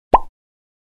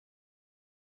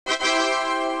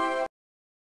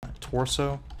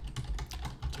torso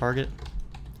target.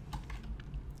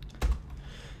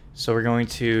 So we're going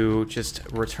to just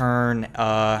return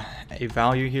a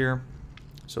value here.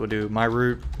 So we'll do my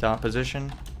root dot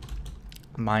position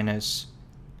minus.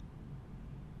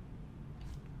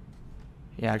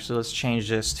 Yeah, actually, let's change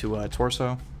this to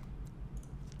torso.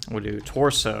 We'll do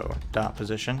torso dot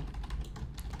position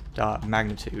dot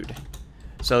magnitude.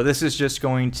 So this is just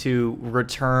going to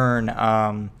return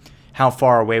how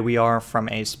far away we are from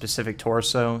a specific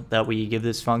torso that we give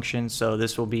this function. So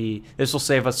this will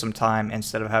save us some time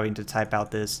instead of having to type out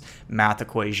this math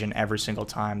equation every single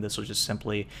time. This will just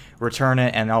simply return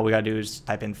it, and all we gotta do is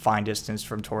type in find distance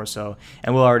from torso,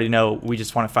 and we'll already know we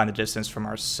just want to find the distance from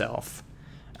ourself.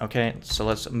 Okay, so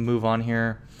let's move on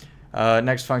here.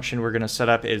 Next function we're gonna set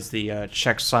up is the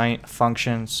check site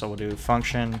function. So we'll do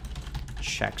function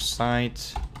check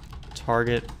site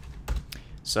target.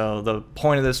 So the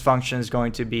point of this function is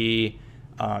going to be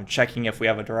checking if we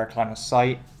have a direct line of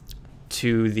sight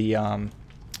to the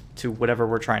to whatever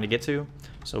we're trying to get to.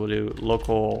 So we'll do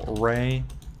local array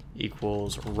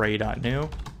equals array.new.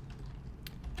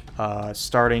 The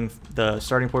starting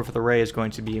point for the array is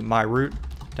going to be my root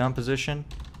down position,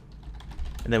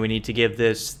 and then we need to give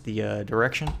this the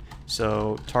direction.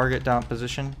 So target dot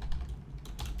position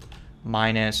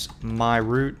minus my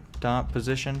root dot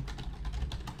position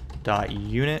dot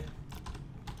unit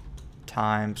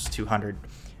times 200.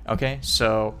 Okay,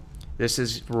 so this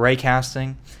is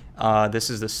raycasting.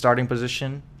 This is the starting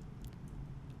position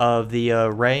of the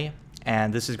array,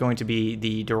 and this is going to be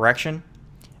the direction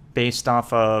based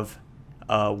off of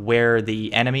where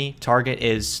the enemy target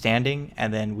is standing,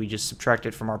 and then we just subtract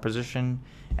it from our position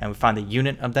and we find the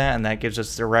unit of that, and that gives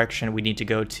us the direction we need to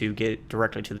go to get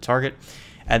directly to the target.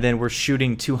 And then we're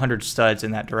shooting 200 studs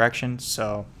in that direction,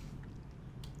 so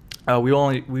we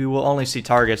will only see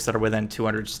targets that are within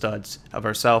 200 studs of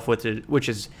ourselves, which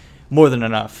is more than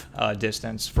enough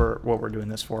distance for what we're doing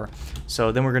this for.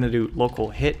 So then we're going to do local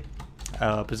hit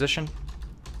position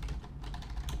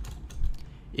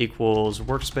equals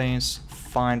workspace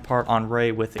find part on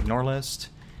array with ignore list,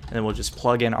 and then we'll just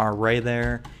plug in our array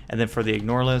there. And then for the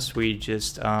ignore list, we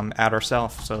just add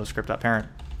ourselves, so script.parent,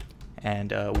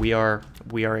 and we are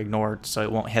ignored, so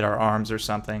it won't hit our arms or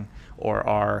something, or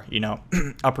our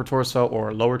upper torso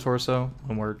or lower torso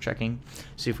when we're checking,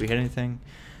 see if we hit anything.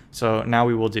 So now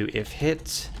we will do if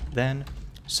hit then.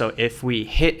 So if we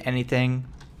hit anything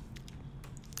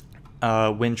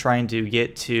when trying to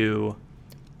get to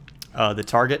the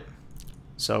target,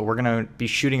 so we're going to be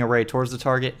shooting array towards the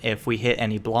target. If we hit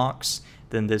any blocks,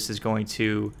 then this is going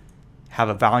to have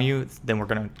a value, then we're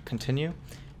going to continue.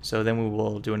 So then we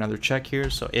will do another check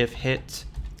here. So if hit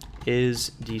is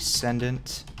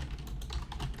descendant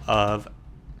of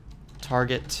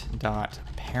target dot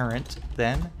parent,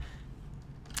 then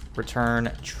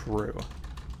return true.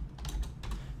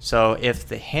 So if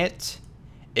the hit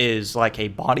is like a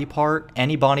body part,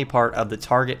 any body part of the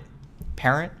target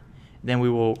parent, then we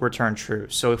will return true.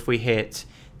 So if we hit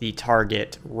the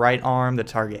target right arm, the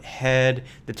target head,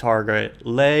 the target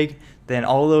leg, then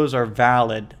all those are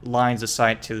valid lines of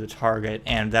sight to the target,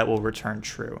 and that will return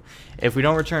true. If we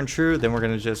don't return true, then we're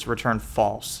going to just return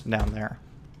false down there.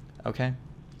 Okay.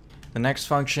 The next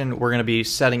function we're going to be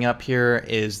setting up here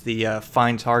is the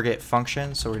find target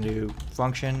function. So we're going to do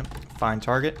function find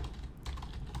target,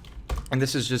 and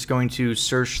this is just going to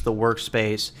search the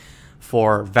workspace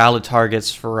for valid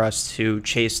targets for us to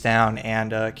chase down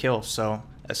and kill. So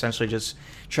essentially just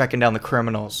tracking down the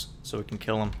criminals so we can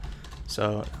kill them.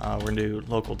 So we're going to do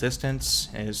local distance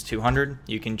is 200.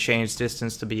 You can change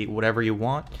distance to be whatever you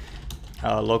want.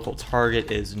 Local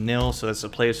target is nil, so that's a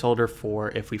placeholder for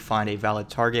if we find a valid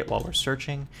target while we're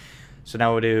searching. So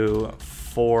now we'll do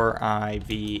for iv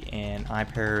in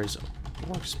ipairs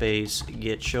workspace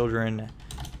get children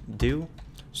do.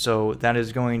 So that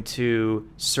is going to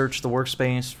search the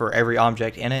workspace for every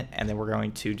object in it, and then we're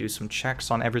going to do some checks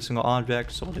on every single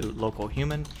object. So we'll do local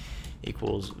human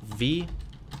equals v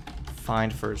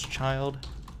find first child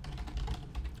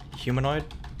humanoid.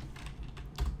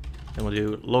 Then we'll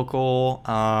do local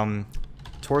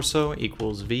torso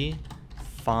equals v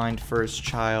find first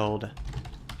child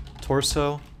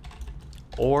torso,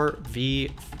 or v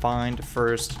find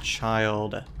first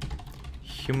child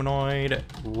humanoid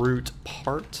root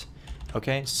part.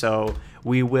 Okay, so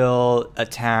we will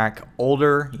attack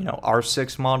older,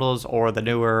 R6 models or the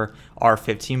newer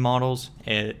R15 models.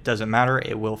 It doesn't matter.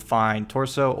 It will find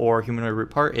torso or humanoid root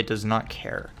part. It does not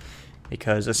care,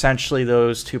 because essentially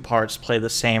those two parts play the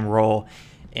same role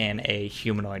in a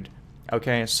humanoid.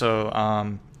 Okay,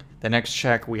 so the next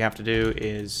check we have to do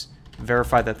is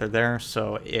verify that they're there.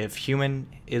 So if human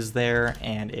is there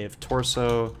and if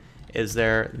torso is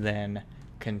there, then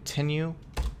continue.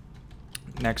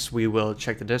 Next we will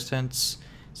check the distance.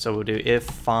 So we'll do if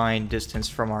find distance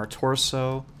from our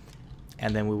torso,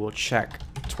 and then we will check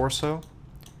torso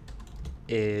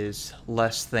is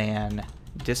less than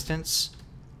distance.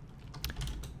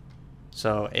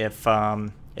 So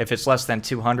if it's less than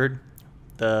 200,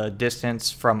 the distance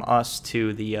from us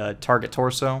to the target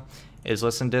torso is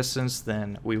less than distance,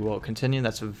 then we will continue.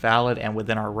 That's valid and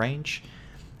within our range.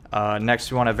 Next,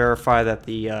 we want to verify that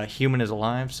the human is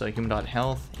alive. So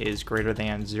human.health is greater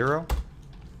than 0.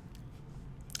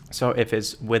 So if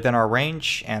it's within our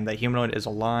range and the humanoid is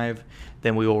alive,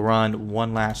 then we will run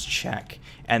one last check,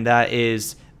 and that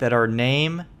is that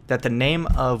the name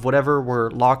of whatever we're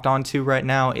locked onto right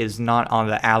now is not on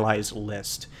the allies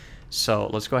list. So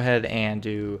let's go ahead and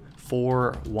do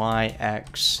for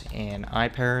yx in I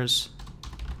pairs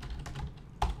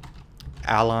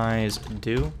allies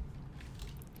do.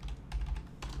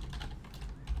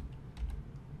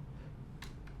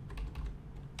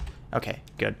 Okay,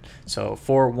 good. So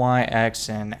for y, x,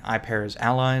 and I pairs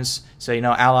allies. So you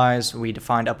know allies we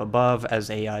defined up above as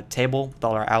a table with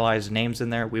all our allies' names in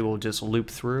there. We will just loop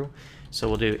through. So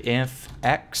we'll do if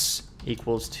x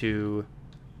equals to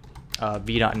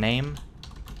v.name,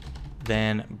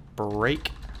 then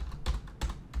break.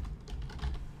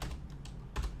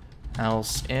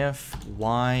 Else if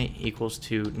y equals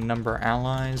to number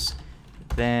allies,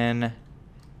 then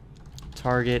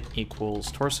target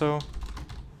equals torso.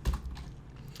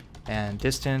 And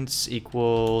distance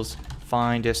equals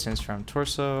find distance from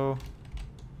torso.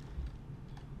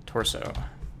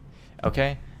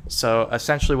 Okay, so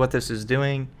essentially what this is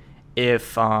doing,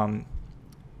 if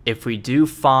we do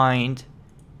find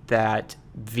that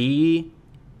V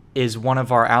is one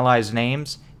of our allies'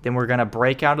 names, then we're gonna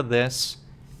break out of this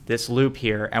loop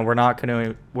here, and we're not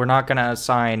gonna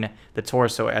assign the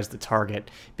torso as the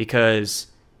target, because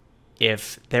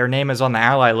if their name is on the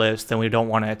ally list, then we don't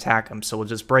want to attack them. So we'll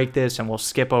just break this and we'll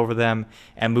skip over them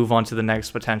and move on to the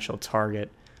next potential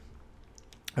target.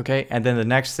 Okay, and then the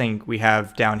next thing we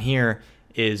have down here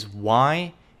is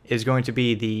Y is going to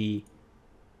be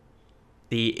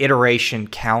the iteration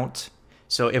count.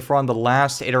 So if we're on the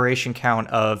last iteration count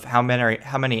of how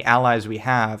many allies we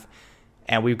have,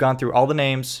 and we've gone through all the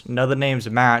names, none of the names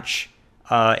match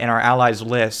in our allies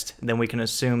list, then we can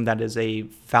assume that is a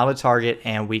valid target,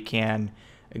 and we can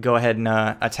go ahead and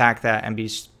attack that, and be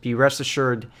rest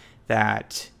assured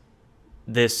that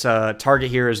this target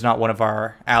here is not one of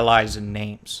our allies and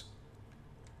names.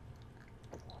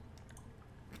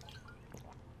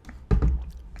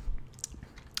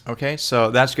 Okay,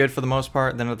 so that's good for the most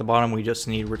part. Then at the bottom we just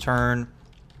need return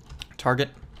target.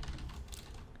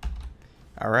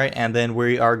 Alright, and then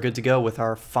we are good to go with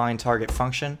our find target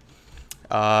function.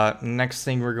 Next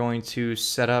thing we're going to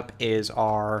set up is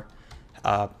our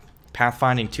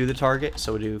pathfinding to the target.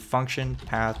 So we'll do function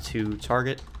path to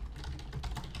target,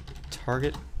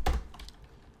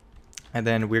 and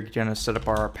then we're going to set up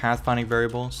our pathfinding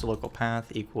variable. So local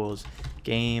path equals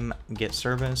game get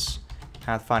service,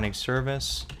 pathfinding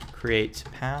service, create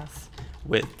path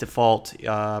with default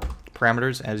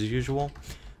parameters as usual.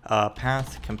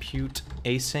 Path compute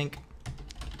async.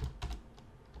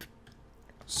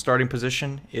 Starting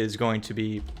position is going to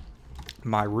be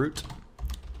my root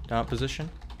dot position.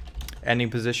 Ending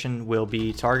position will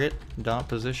be target dot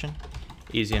position.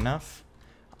 Easy enough.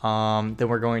 Then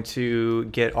we're going to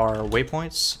get our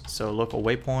waypoints. So local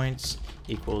waypoints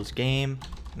equals path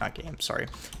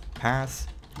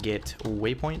get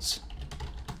waypoints.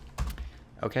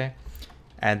 Okay,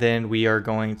 and then we are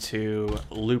going to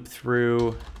loop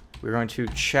through. We're going to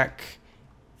check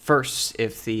first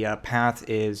if the path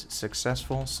is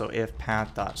successful. So if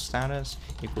path.status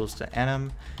equals to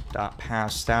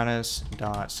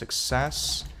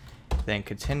enum.pathStatus.success, then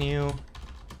continue.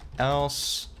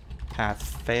 Else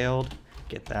path failed.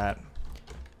 Get that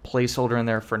placeholder in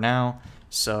there for now.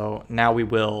 So now we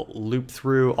will loop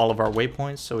through all of our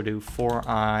waypoints. So we do for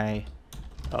I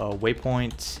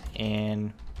waypoint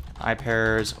in I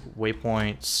pairs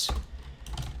waypoints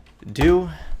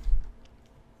do.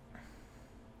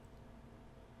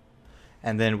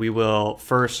 And then we will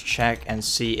first check and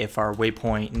see if our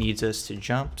waypoint needs us to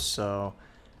jump. So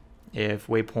if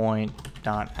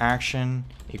waypoint.action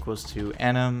equals to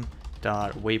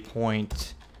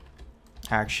enum.waypoint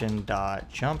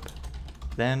action.jump,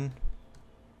 then,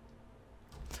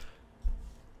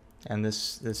 and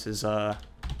this is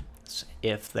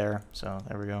if there, so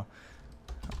there we go.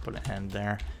 I'll put an end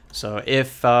there. So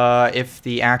if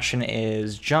the action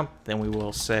is jump, then we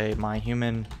will say my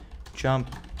human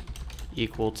jump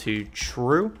equal to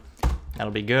true.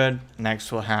 That'll be good.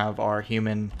 Next we'll have our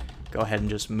human go ahead and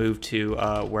just move to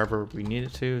wherever we need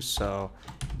it to. So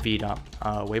v dot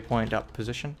waypoint dot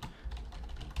position.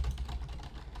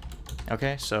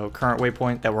 Okay, so current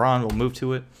waypoint that we're on, we'll move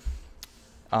to it.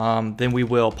 Then we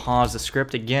will pause the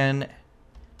script again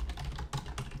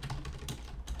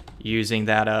using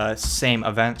that same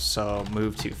event. So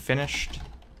move to finished,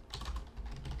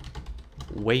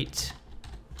 wait,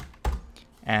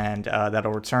 and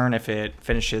that'll return if it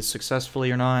finishes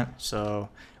successfully or not. So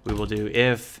we will do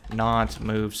if not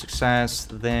move success,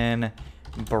 then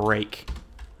break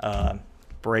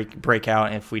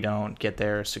out if we don't get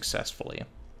there successfully.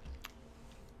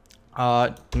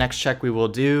 Next check we will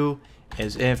do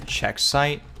is if check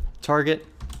site target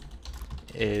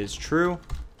is true,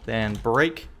 then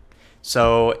break.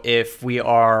 So if we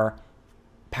are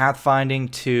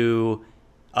pathfinding to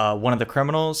one of the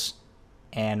criminals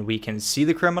and we can see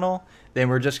the criminal, then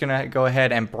we're just gonna go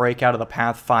ahead and break out of the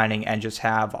pathfinding and just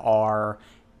have our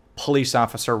police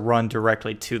officer run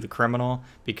directly to the criminal,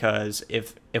 because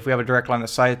if we have a direct line of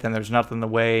sight, then there's nothing in the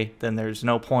way, then there's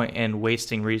no point in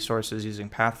wasting resources using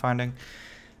pathfinding.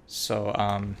 So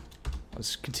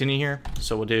let's continue here.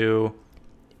 So we'll do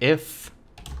if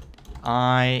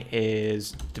I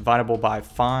is divisible by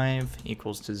 5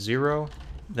 equals to 0,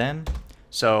 then.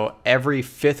 So every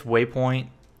 5th waypoint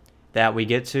that we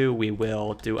get to, we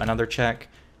will do another check.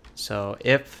 So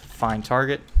if find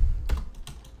target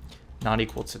not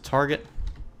equal to target,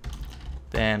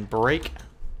 then break.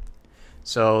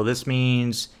 So this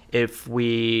means if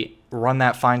we run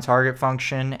that find target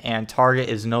function and target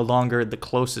is no longer the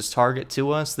closest target to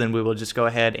us, then we will just go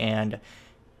ahead and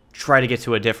try to get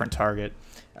to a different target,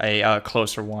 a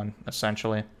closer one,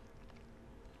 essentially.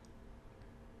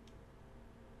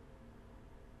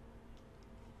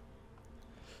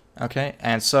 Okay,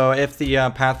 and so if the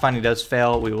pathfinding does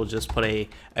fail, we will just put a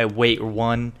wait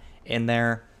 1 in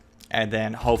there, and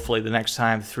then hopefully the next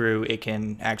time through it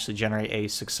can actually generate a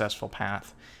successful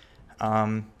path.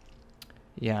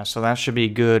 Yeah, so that should be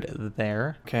good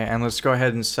there. Okay, and let's go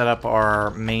ahead and set up our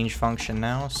main function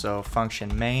now. So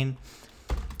function main,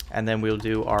 and then we'll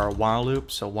do our while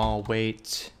loop. So while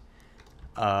wait,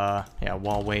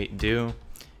 while wait do,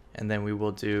 and then we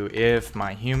will do if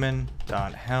my human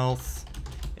dot health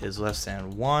is less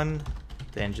than 1,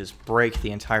 then just break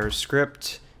the entire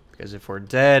script, because if we're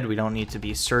dead, we don't need to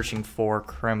be searching for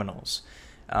criminals.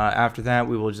 After that,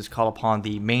 we will just call upon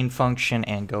the main function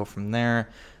and go from there.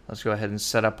 Let's go ahead and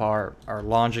set up our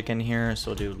logic in here.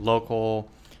 So we'll do local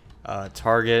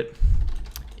target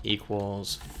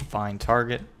equals find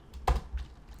target.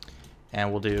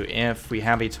 And we'll do if we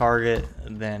have a target,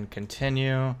 then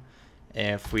continue.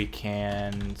 If we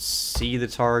can see the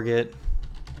target,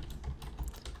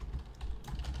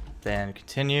 then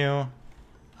continue.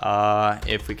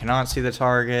 If we cannot see the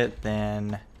target,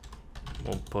 then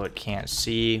we'll put can't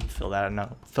see. Fill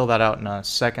that out in a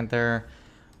second there.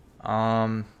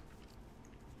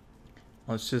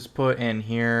 Let's just put in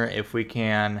here if we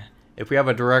have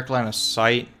a direct line of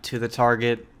sight to the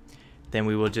target, then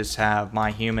we will just have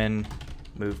my human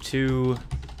move to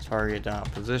target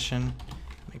dot position.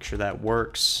 Make sure that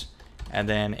works. And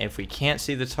then if we can't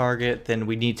see the target, then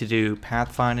we need to do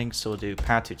pathfinding. So we'll do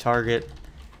path to target,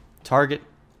 target.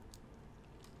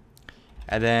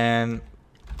 And then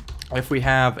if we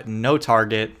have no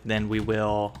target, then we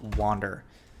will wander.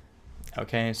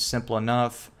 Okay, simple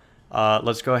enough.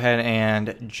 Let's go ahead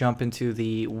and jump into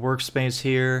the workspace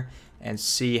here and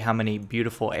see how many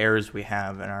beautiful errors we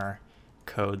have in our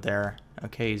code there.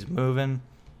 Okay, he's moving.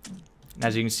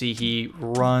 As you can see, he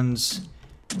runs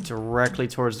directly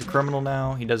towards the criminal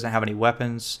now. He doesn't have any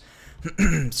weapons,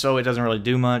 so it doesn't really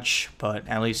do much, but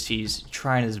at least he's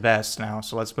trying his best now.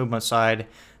 So let's move him aside.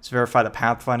 Let's verify the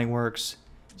pathfinding works.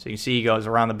 So you can see he goes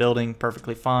around the building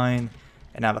perfectly fine.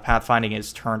 And now the pathfinding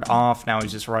is turned off. Now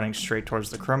he's just running straight towards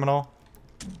the criminal.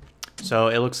 So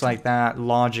it looks like that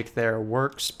logic there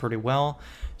works pretty well.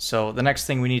 So the next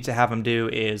thing we need to have him do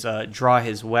is draw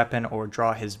his weapon or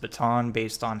draw his baton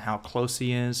based on how close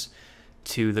he is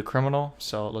to the criminal.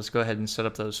 So let's go ahead and set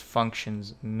up those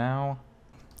functions now.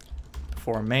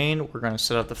 For main, we're going to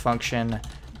set up the function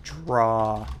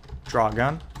draw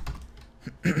gun.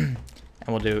 And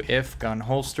we'll do if gun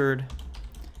holstered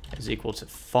is equal to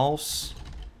false,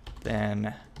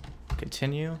 then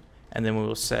continue, and then we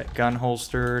will set gun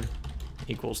holstered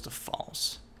equals to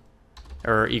false,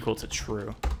 or equal to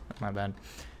true, my bad.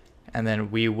 And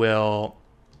then we will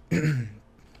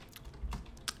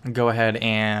go ahead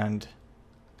and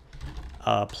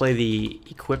play the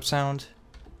equip sound.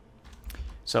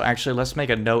 So actually, let's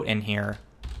make a note in here.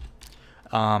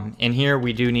 In here,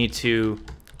 we do need to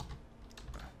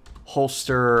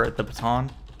holster the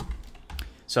baton.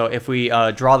 So if we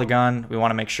draw the gun, we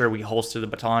want to make sure we holster the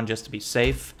baton just to be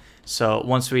safe. So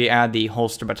once we add the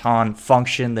holster baton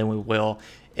function, then we will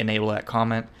enable that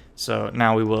comment. So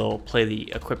now we will play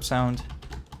the equip sound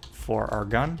for our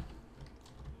gun.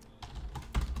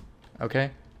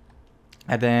 Okay.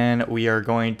 And then we are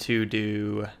going to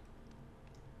do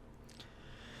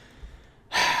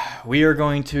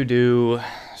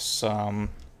some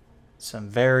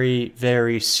very,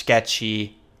 very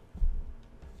sketchy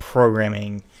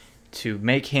programming to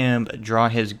make him draw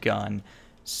his gun.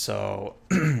 So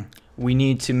we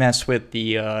need to mess with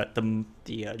the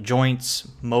joints,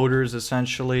 motors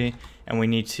essentially, and we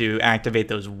need to activate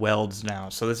those welds now.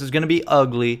 So this is going to be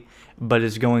ugly, but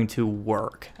it's going to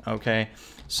work. Okay,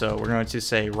 so we're going to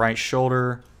say right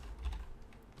shoulder.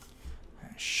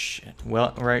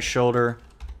 Right shoulder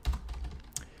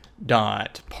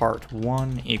dot part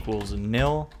 1 equals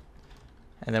nil,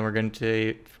 and then we're going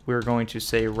to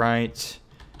say right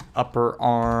upper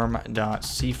arm dot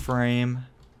C frame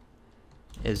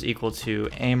is equal to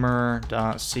aimer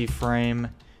dot C frame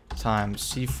times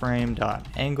C frame dot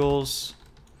angles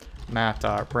math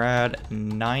dot rad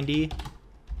 90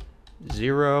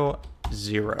 0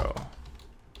 0.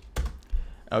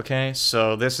 Okay,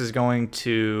 so this is going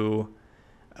to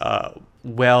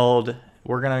weld.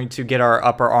 We're going to get our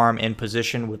upper arm in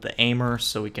position with the aimer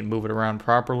so we can move it around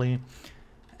properly,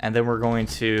 and then we're going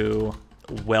to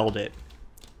weld it.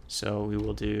 So we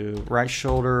will do right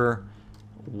shoulder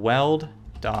weld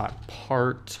dot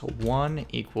part 1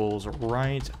 equals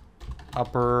right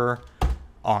upper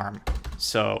arm.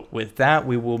 So with that,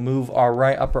 we will move our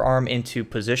right upper arm into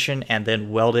position and then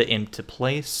weld it into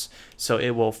place so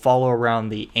it will follow around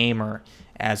the aimer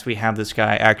as we have this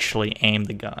guy actually aim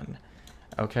the gun.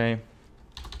 Okay,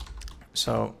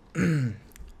 so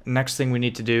next thing we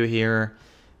need to do here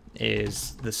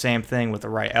is the same thing with the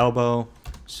right elbow.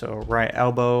 So right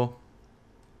elbow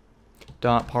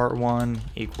dot part 1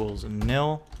 equals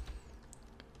nil,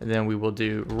 and then we will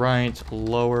do right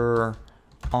lower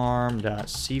arm dot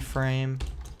C frame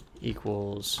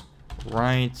equals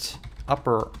right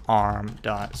upper arm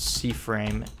dot C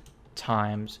frame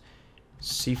times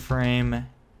C frame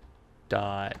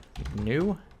dot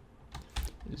new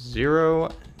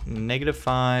 0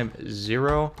 -5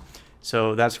 0.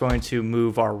 So that's going to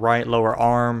move our right lower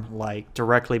arm like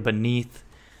directly beneath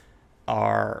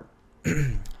our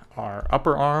our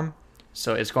upper arm.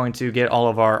 So it's going to get all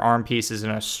of our arm pieces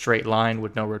in a straight line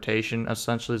with no rotation,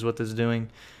 essentially is what this is doing.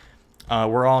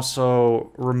 We're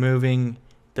also removing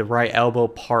the right elbow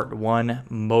part 1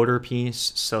 motor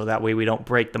piece, so that way we don't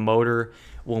break the motor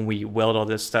when we weld all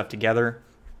this stuff together.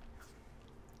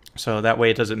 So that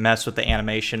way it doesn't mess with the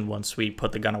animation once we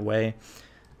put the gun away.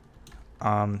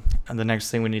 And the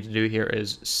next thing we need to do here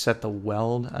is set the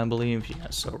weld, I believe. Yeah,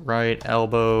 so right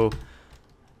elbow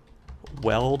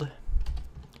weld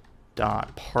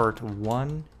dot part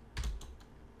 1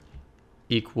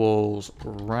 equals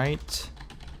right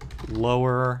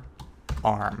lower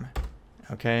arm.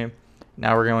 Okay,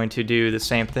 now we're going to do the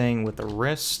same thing with the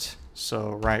wrist.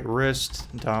 So right wrist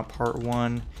dot part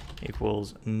 1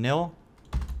 equals nil,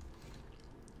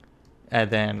 and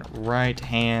then right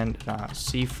hand dot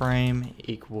C frame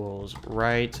equals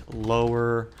right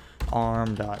lower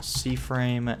arm dot C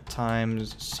frame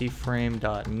times C frame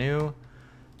dot new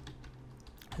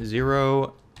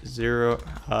 0 0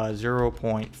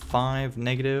 0.5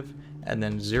 negative, and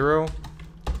then 0.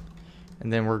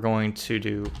 And then we're going to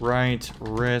do right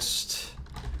wrist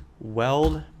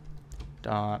weld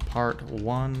dot part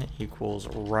 1 equals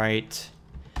right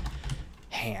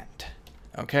hand.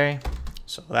 Okay,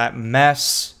 so that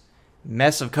mess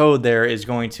of code there is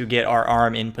going to get our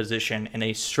arm in position in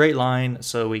a straight line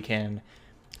so we can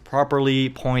properly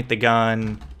point the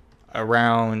gun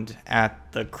around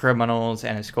at the criminals,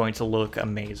 and it's going to look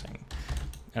amazing.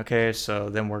 Okay, so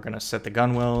then we're going to set the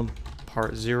gun weld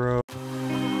part 0.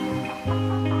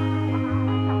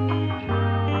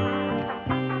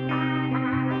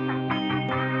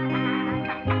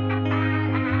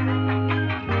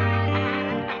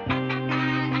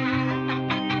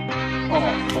 Oh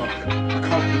fuck, I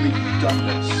can't believe you've done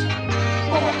this.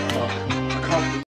 Oh fuck, I can't believe